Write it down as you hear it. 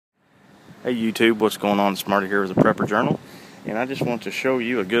Hey YouTube, what's going on? Smarty here with the Prepper Journal, and I just want to show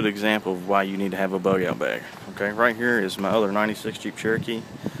you a good example of why you need to have a bug out bag. Okay, right here is my other 96 Jeep Cherokee.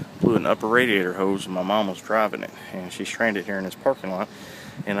 Blew an upper radiator hose and my mom was driving it, and she's stranded here in this parking lot,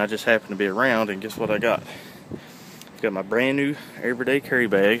 and I just happened to be around, and guess what I got? I've got my brand new everyday carry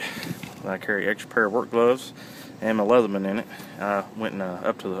bag. I carry extra pair of work gloves and my leatherman in it. I went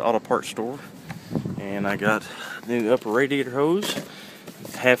up to the auto parts store, and I got a new upper radiator hose,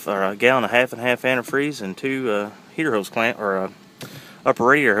 a gallon of half and half antifreeze, and two heater hose clamp upper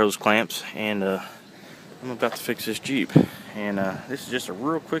radiator hose clamps, and I'm about to fix this Jeep. And this is just a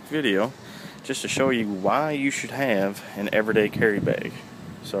real quick video just to show you why you should have an everyday carry bag.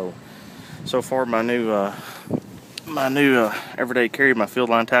 So far my new everyday carry, my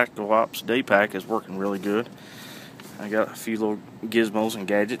Fieldline Tactical Ops day pack, is working really good. I got a few little gizmos and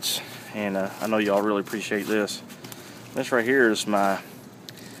gadgets, and I know y'all really appreciate this. This right here is my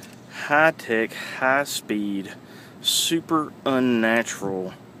high-tech, high-speed, super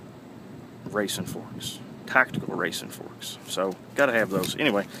unnatural racing forks, tactical racing forks. So gotta have those.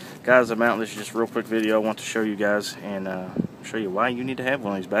 Anyway, guys, I'm out. This is just a real quick video. I want to show you guys and show you why you need to have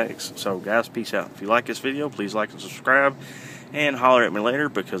one of these bags. So guys, peace out. If you like this video, please like and subscribe, and holler at me later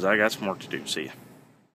because I got some work to do. See ya.